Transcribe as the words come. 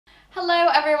Hello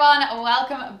everyone, and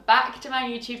welcome back to my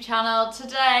YouTube channel.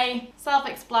 Today,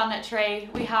 self-explanatory,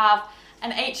 we have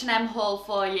an H&M haul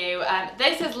for you.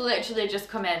 This has literally just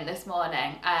come in this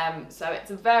morning, so it's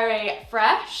very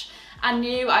fresh and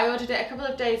new. I ordered it a couple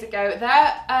of days ago.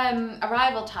 Their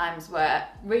arrival times were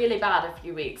really bad a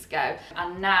few weeks ago,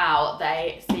 and now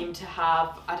they seem to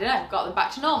have, I don't know, got them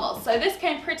back to normal. So this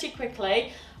came pretty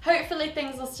quickly. Hopefully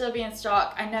things will still be in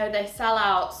stock. I know they sell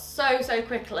out so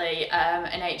quickly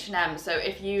in H&M, so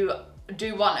if you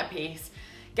do want a piece,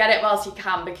 get it whilst you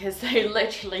can because they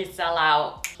literally sell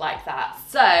out like that.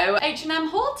 So, H&M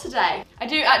haul today. I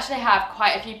do actually have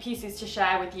quite a few pieces to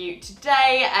share with you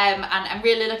today, and I'm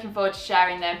really looking forward to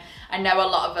sharing them. I know a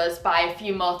lot of us buy a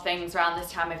few more things around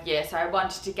this time of year, so I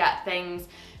wanted to get things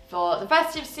for the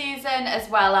festive season as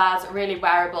well as really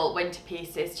wearable winter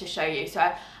pieces to show you.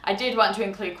 So I did want to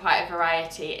include quite a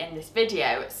variety in this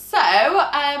video. So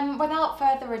without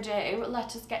further ado,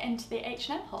 let us get into the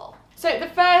H&M haul. So the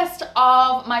first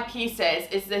of my pieces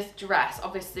is this dress.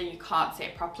 Obviously you can't see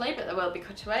it properly, but there will be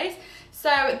cutaways.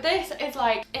 So this is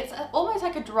like, it's almost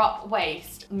like a drop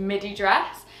waist midi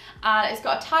dress. And it's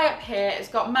got a tie up here, it's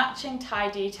got matching tie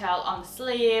detail on the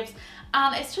sleeves,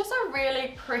 and it's just a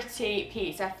really pretty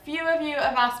piece. A few of you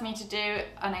have asked me to do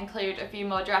and include a few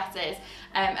more dresses,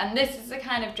 and this is the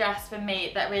kind of dress for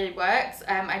me that really works.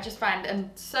 I just find them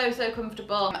so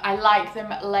comfortable. I like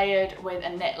them layered with a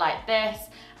knit like this,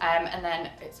 and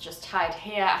then it's just tied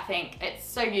here. I think it's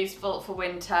so useful for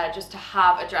winter just to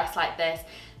have a dress like this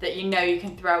that you know you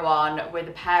can throw on with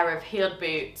a pair of heeled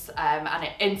boots, and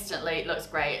it instantly looks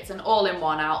great. It's an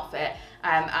all-in-one outfit,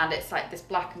 and it's like this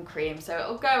black and cream, so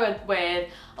it'll go with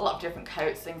a lot of different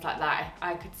coats, things like that.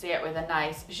 I could see it with a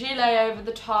nice gilet over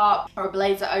the top or a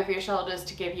blazer over your shoulders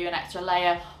to give you an extra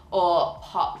layer, or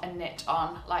pop a knit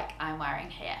on like I'm wearing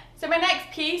here. So my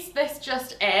next piece, this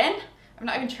just in, I've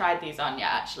not even tried these on yet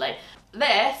actually.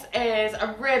 This is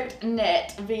a ribbed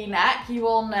knit v-neck. You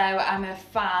all know I'm a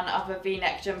fan of a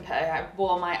v-neck jumper. I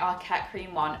wore my Arquette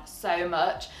cream one so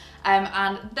much.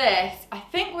 And this, I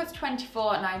think, was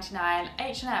 $24.99.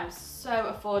 H&M,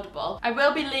 so affordable. I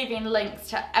will be leaving links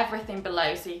to everything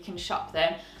below so you can shop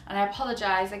them. And I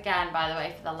apologise again, by the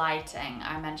way, for the lighting.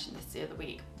 I mentioned this the other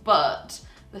week, but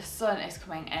the sun is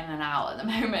coming in and out at the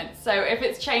moment. So if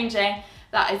it's changing,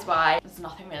 that is why. There's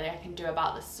nothing really I can do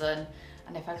about the sun.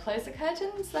 And if I close the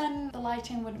curtains, then the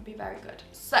lighting wouldn't be very good.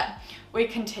 So we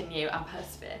continue and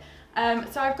persevere.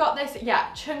 So I've got this,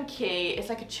 chunky, it's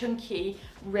like a chunky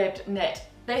ribbed knit.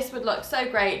 This would look so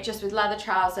great just with leather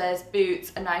trousers,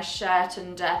 boots, a nice shirt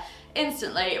under.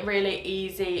 Instantly, really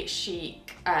easy,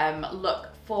 chic look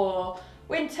for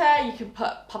winter. You could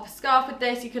pop a scarf with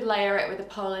this, you could layer it with a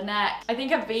polar neck. I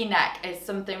think a v-neck is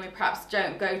something we perhaps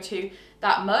don't go to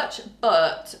that much,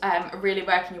 but really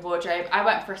work in your wardrobe. I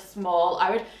went for a small. I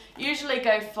would usually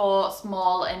go for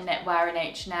small in knitwear in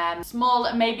H&M,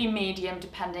 small, maybe medium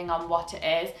depending on what it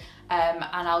is, and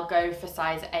I'll go for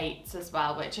size 8s as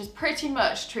well, which is pretty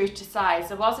much true to size.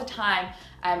 There was a time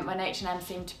when H&M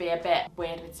seemed to be a bit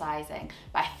weird with sizing,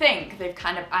 but I think they've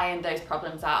kind of ironed those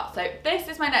problems out. So this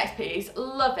is my next piece,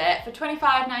 love it, for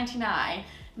 $25.99.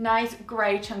 Nice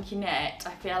grey chunky knit.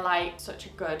 I feel like such a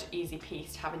good easy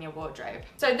piece to have in your wardrobe.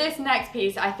 So this next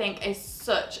piece I think is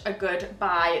such a good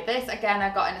buy. This again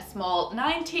I got in a small,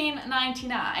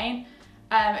 $19.99.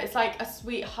 It's like a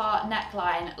sweetheart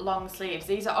neckline, long sleeves.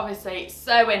 These are obviously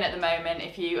so in at the moment.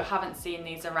 If you haven't seen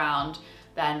these around,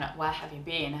 then where have you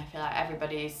been? I feel like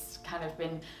everybody's kind of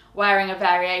been wearing a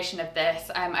variation of this.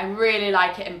 I really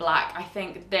like it in black. I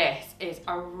think this is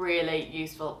a really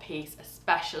useful piece,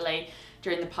 especially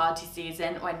during the party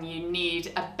season when you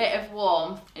need a bit of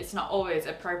warmth. It's not always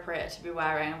appropriate to be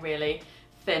wearing a really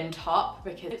thin top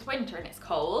because it's winter and it's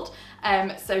cold.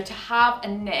 So to have a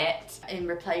knit in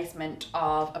replacement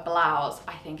of a blouse,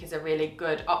 I think is a really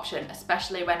good option,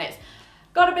 especially when it's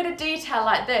got a bit of detail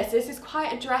like this. This is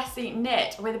quite a dressy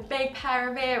knit with a big pair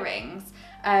of earrings.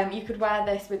 You could wear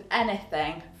this with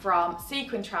anything from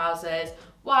sequin trousers,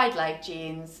 wide leg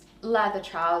jeans, leather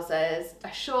trousers,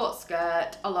 a short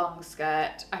skirt, a long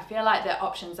skirt. I feel like the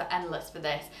options are endless for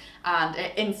this, and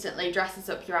it instantly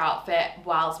dresses up your outfit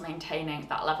whilst maintaining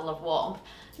that level of warmth.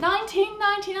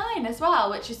 $19.99 as well,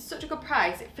 which is such a good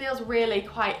price. It feels really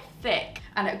quite thick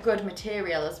and a good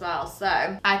material as well.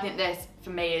 So I think this for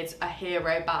me is a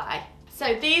hero buy.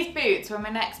 So these boots were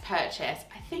my next purchase.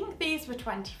 I think these were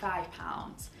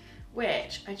 £25,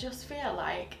 which I just feel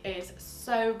like is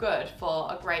so good for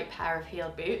a great pair of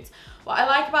heeled boots. What I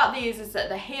like about these is that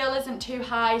the heel isn't too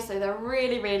high, so they're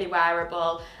really, really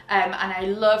wearable, and I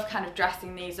love kind of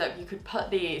dressing these up. You could put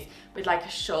these with like a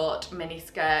short mini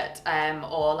skirt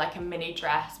or like a mini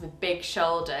dress with big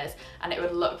shoulders, and it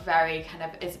would look very kind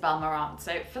of Isabel Marant.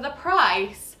 So for the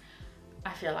price,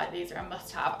 I feel like these are a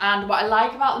must-have. And what I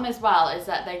like about them as well is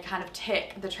that they kind of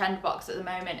tick the trend box at the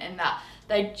moment, in that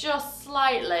they're just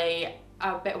slightly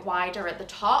a bit wider at the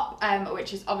top,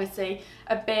 which is obviously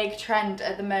a big trend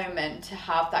at the moment, to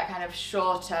have that kind of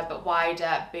shorter but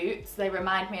wider boots. They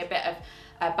remind me a bit of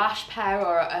a Bash pair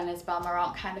or an Isabel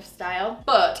Marant kind of style.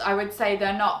 But I would say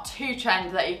they're not too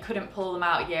trendy that you couldn't pull them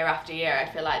out year after year.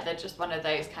 I feel like they're just one of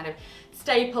those kind of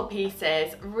staple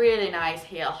pieces. Really nice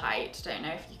heel height. Don't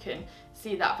know if you can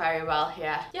see that very well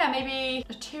here. Yeah, maybe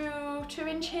a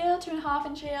 2-inch heel,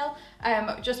 2.5-inch heel.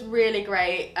 Just really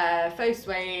great, faux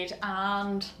suede,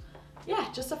 and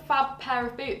yeah, just a fab pair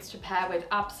of boots to pair with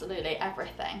absolutely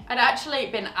everything. I'd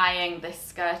actually been eyeing this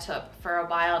skirt up for a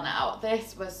while now.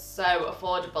 This was so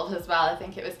affordable as well. I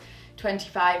think it was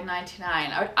 $25.99.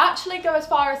 I would actually go as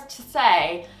far as to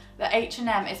say that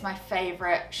H&M is my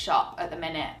favourite shop at the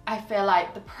minute. I feel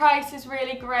like the price is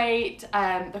really great,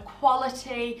 the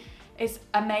quality is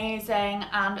amazing,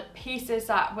 and pieces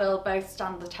that will both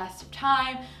stand the test of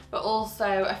time, but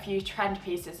also a few trend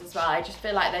pieces as well. I just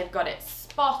feel like they've got it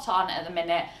spot on at the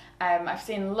minute. I've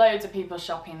seen loads of people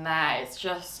shopping there. It's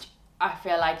just, I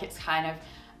feel like it's kind of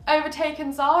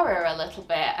overtaken Zara a little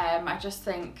bit. I just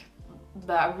think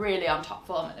they're really on top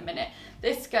form at the minute.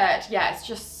 This skirt, yeah, it's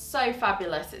just so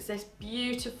fabulous. It's this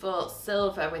beautiful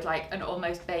silver with like an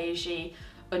almost beigey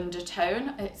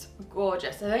undertone. It's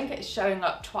gorgeous. I think it's showing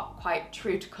up quite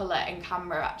true to colour in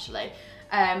camera actually.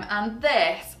 And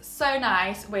this, so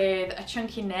nice with a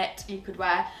chunky knit. You could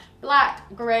wear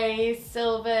black, greys,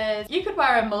 silvers. You could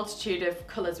wear a multitude of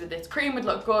colours with this. Cream would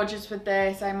look gorgeous with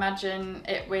this. I imagine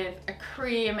it with a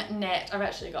cream knit. I've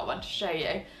actually got one to show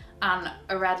you. And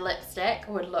a red lipstick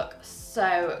would look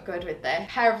so good with this.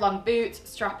 Pair of long boots,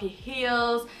 strappy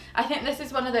heels. I think this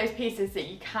is one of those pieces that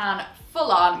you can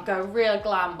full on go real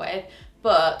glam with,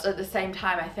 but at the same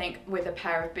time I think with a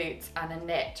pair of boots and a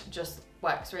knit just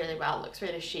works really well, looks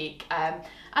really chic. And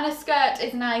a skirt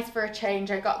is nice for a change.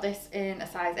 I got this in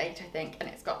a size 8 I think, and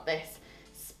it's got this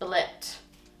split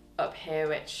up here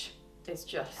which is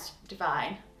just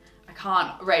divine. I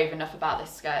can't rave enough about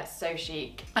this skirt, it's so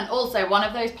chic. And also one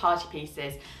of those party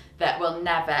pieces that will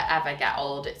never ever get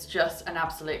old. It's just an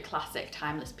absolute classic,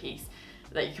 timeless piece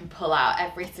that you can pull out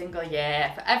every single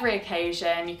year for every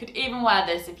occasion. You could even wear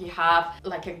this if you have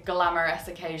like a glamorous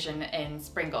occasion in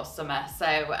spring or summer. So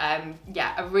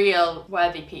yeah, a real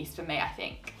worthy piece for me, I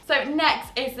think. So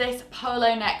next is this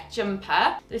polo neck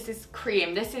jumper. This is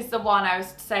cream. This is the one I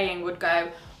was saying would go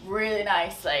really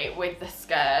nicely with the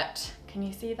skirt. Can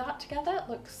you see that together? It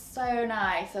looks so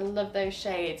nice. I love those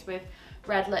shades with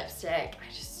red lipstick.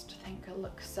 I just think it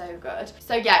looks so good.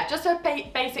 So yeah, just a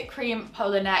basic cream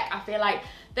polo neck. I feel like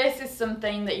this is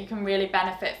something that you can really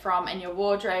benefit from in your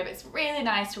wardrobe. It's really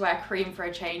nice to wear cream for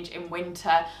a change in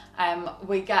winter.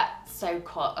 We get so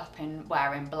caught up in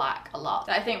wearing black a lot.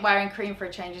 But I think wearing cream for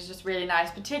a change is just really nice,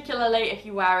 particularly if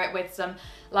you wear it with some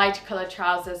lighter coloured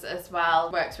trousers as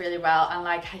well. Works really well, and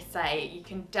like I say, you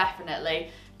can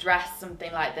definitely dress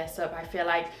something like this up. I feel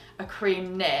like a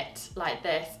cream knit like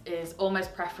this is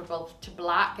almost preferable to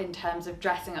black in terms of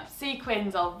dressing up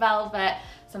sequins or velvet,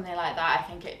 something like that. I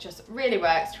think it just really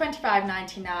works.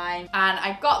 $25.99, and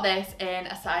I got this in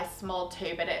a size small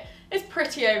too, but it is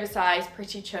pretty oversized,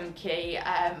 pretty chunky,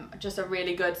 just a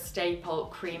really good staple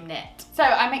cream knit. So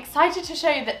I'm excited to show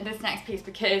you this next piece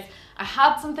because I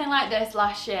had something like this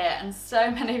last year and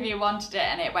so many of you wanted it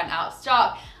and it went out of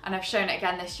stock, and I've shown it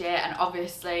again this year, and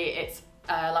obviously it's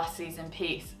a last season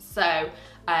piece, so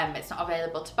it's not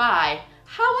available to buy.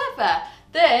 However,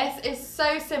 this is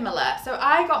so similar. So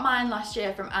I got mine last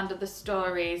year from Under the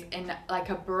Stories in like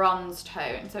a bronze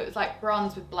tone. So it was like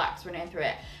bronze with blacks running through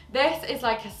it. This is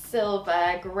like a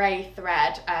silver grey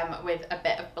thread with a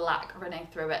bit of black running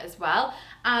through it as well.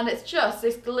 And it's just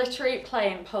this glittery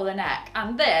plain polo neck.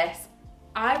 And this,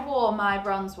 I wore my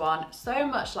bronze one so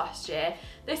much last year.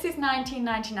 This is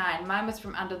 $19.99. Mine was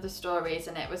from Under the Stories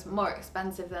and it was more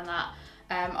expensive than that,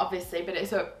 obviously, but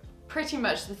it's pretty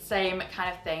much the same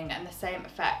kind of thing and the same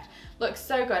effect. Looks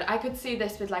so good. I could see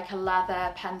this with like a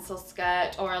leather pencil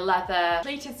skirt or a leather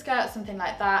pleated skirt, something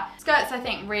like that. Skirts I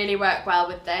think really work well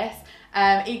with this.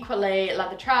 Equally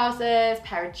leather trousers,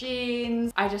 pair of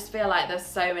jeans. I just feel like there's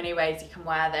so many ways you can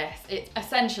wear this. It's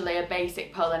essentially a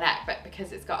basic polo neck, but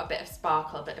because it's got a bit of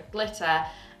sparkle, a bit of glitter,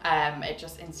 It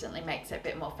just instantly makes it a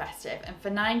bit more festive. And for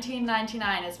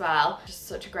 $19.99 as well, just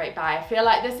such a great buy. I feel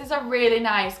like this is a really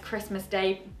nice Christmas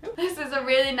Day, this is a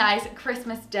really nice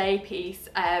Christmas Day piece,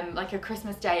 like a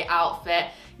Christmas Day outfit.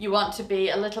 You want to be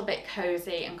a little bit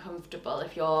cozy and comfortable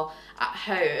if you're at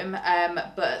home,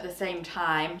 but at the same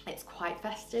time, it's quite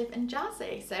festive and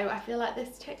jazzy. So I feel like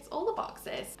this ticks all the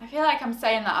boxes. I feel like I'm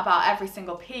saying that about every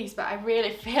single piece, but I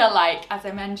really feel like, as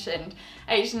I mentioned,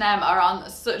 H&M are on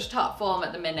such top form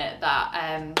at the minute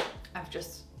that I've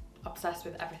just obsessed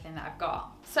with everything that I've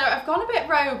got. So I've gone a bit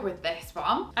rogue with this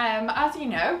one. As you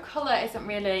know, colour isn't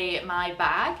really my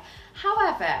bag.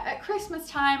 However, at Christmas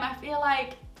time, I feel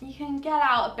like you can get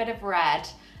out a bit of red,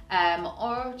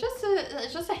 or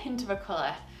just a hint of a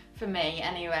colour for me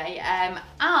anyway. And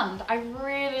I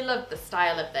really love the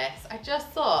style of this. I just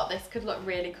thought this could look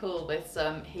really cool with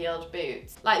some heeled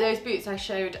boots. Like those boots I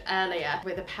showed earlier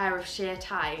with a pair of sheer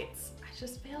tights. I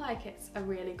just feel like it's a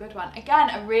really good one. Again,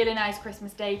 a really nice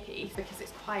Christmas Day piece because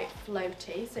it's quite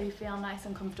floaty, so you feel nice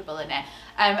and comfortable in it.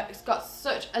 It's got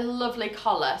such a lovely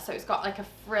collar, so it's got like a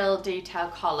frill detail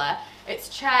collar. It's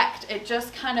checked, it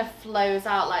just kind of flows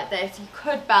out like this. You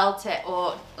could belt it,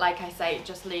 or like I say,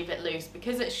 just leave it loose.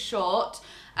 Because it's short,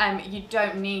 you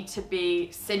don't need to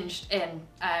be cinched in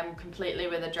completely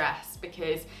with a dress,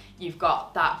 because you've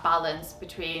got that balance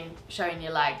between showing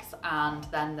your legs and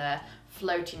then the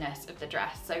floatiness of the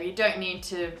dress. So you don't need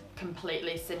to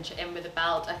completely cinch it in with a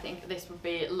belt. I think this would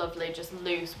be lovely, just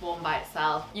loose, worn by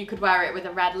itself. You could wear it with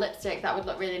a red lipstick, that would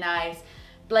look really nice.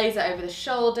 Blazer over the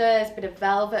shoulders, bit of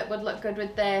velvet would look good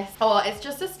with this. Or it's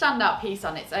just a standout piece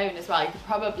on its own as well. You could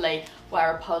probably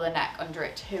wear a polar neck under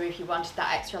it too if you wanted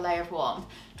that extra layer of warmth.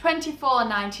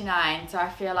 $24.99, so I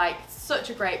feel like such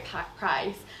a great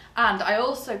price. And I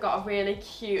also got a really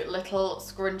cute little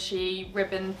scrunchy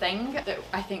ribbon thing that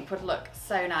I think would look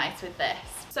so nice with this.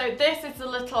 So this is a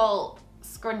little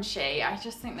scrunchie. I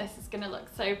just think this is gonna look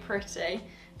so pretty.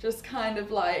 Just kind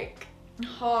of like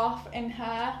half in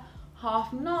hair,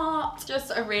 half not.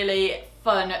 Just a really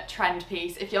fun trend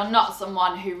piece. If you're not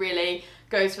someone who really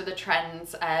goes for the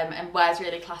trends and wears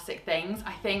really classic things,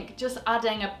 I think just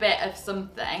adding a bit of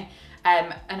something,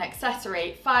 an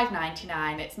accessory,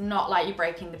 $5.99. It's not like you're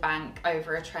breaking the bank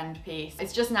over a trend piece.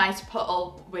 It's just nice to put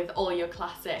with all your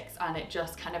classics, and it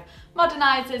just kind of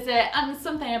modernizes it, and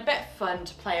something a bit fun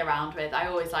to play around with. I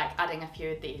always like adding a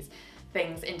few of these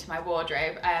things into my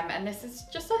wardrobe, and this is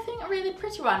just, I think, a really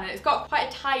pretty one, and it's got quite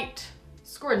a tight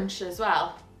scrunch as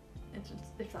well,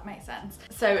 if that makes sense.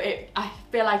 So I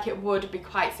feel like it would be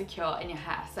quite secure in your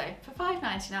hair. So for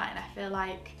 $5.99, I feel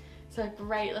like it's a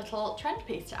great little trend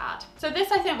piece to add. So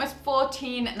this I think was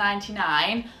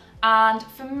 $14.99, and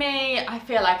for me, I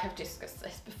feel like I've discussed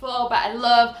this before, but I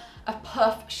love a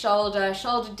puff shoulder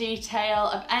detail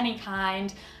of any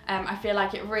kind. I feel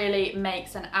like it really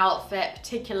makes an outfit,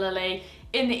 particularly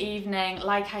in the evening.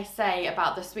 Like I said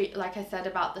about the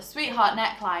sweetheart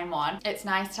neckline one, it's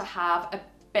nice to have a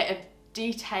bit of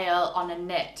detail on a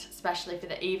knit, especially for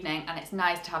the evening, and it's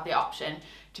nice to have the option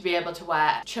to be able to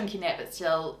wear chunky knit but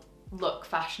still look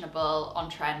fashionable, on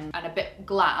trend, and a bit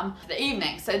glam for the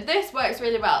evening. So this works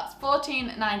really well. It's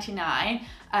 $14.99,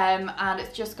 and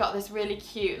it's just got this really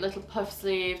cute little puff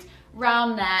sleeves,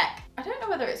 round neck. I don't know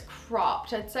whether it's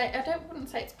cropped. I wouldn't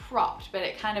say it's cropped, but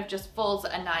it kind of just falls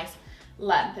at a nice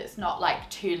length. It's not like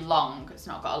too long. It's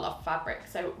not got a lot of fabric,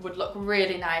 so it would look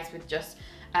really nice with just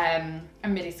a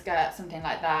midi skirt, something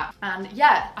like that. And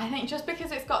yeah, I think just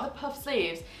because it's got the puff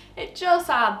sleeves, it just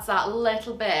adds that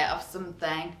little bit of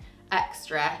something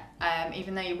extra.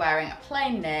 Even though you're wearing a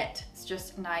plain knit, it's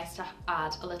just nice to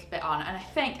add a little bit on. And I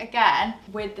think, again,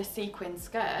 with the sequin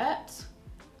skirt,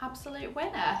 absolute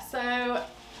winner. So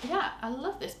yeah, I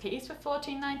love this piece for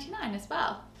 $14.99 as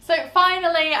well. So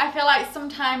finally, I feel like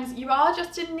sometimes you are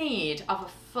just in need of a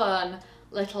fun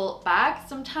little bag.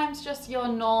 Sometimes just your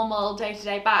normal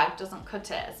day-to-day bag doesn't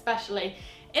cut it, especially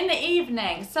in the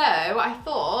evening. So I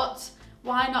thought,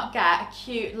 why not get a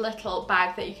cute little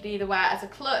bag that you could either wear as a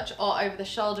clutch or over the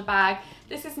shoulder bag.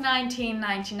 This is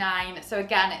 $19.99, so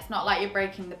again, it's not like you're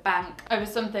breaking the bank over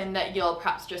something that you'll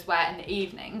perhaps just wear in the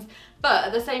evenings, but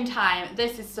at the same time,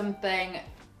 this is something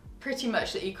pretty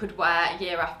much that you could wear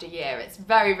year after year. It's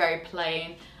very, very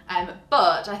plain,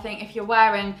 but I think if you're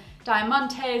wearing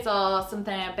diamantes or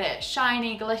something a bit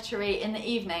shiny, glittery in the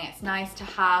evening, it's nice to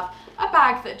have a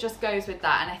bag that just goes with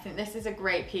that. And I think this is a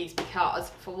great piece because,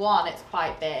 for one, it's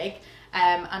quite big,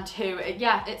 and two,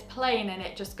 yeah, it's plain and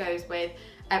it just goes with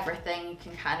everything. You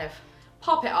can kind of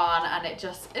pop it on and it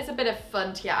just is a bit of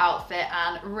fun to your outfit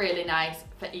and really nice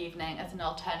for evening as an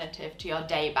alternative to your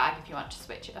day bag if you want to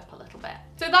switch it up a little bit.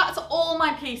 So that's all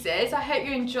my pieces. I hope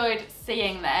you enjoyed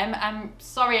seeing them. I'm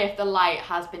sorry if the light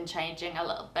has been changing a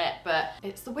little bit, but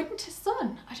it's the winter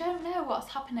sun. I don't know what's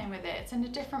happening with it. It's in a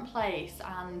different place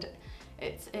and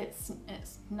it's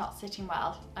not sitting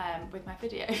well with my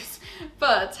videos,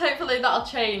 but hopefully that'll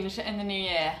change in the new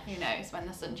year. Who knows when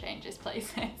the sun changes places.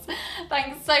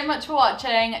 Thanks so much for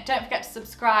watching. Don't forget to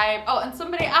subscribe. Oh, and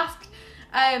somebody asked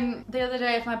the other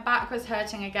day if my back was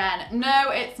hurting again. No,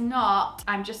 it's not.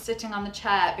 I'm just sitting on the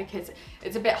chair because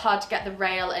it's a bit hard to get the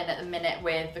rail in at the minute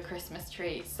with the Christmas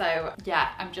tree. So yeah,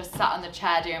 I'm just sat on the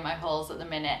chair doing my hauls at the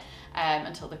minute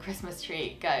until the Christmas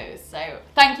tree goes. So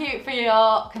thank you for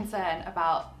your concern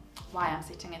about why I'm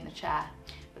sitting in the chair.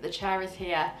 But the chair is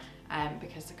here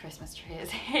because the Christmas tree is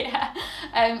here.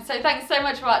 So thanks so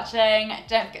much for watching.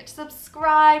 Don't forget to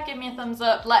subscribe, give me a thumbs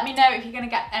up. Let me know if you're going to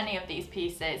get any of these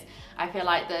pieces. I feel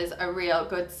like there's a real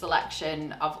good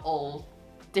selection of all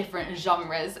different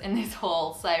genres in this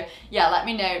haul. So yeah, let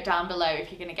me know down below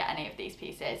if you're going to get any of these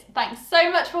pieces. Thanks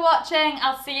so much for watching.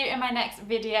 I'll see you in my next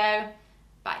video.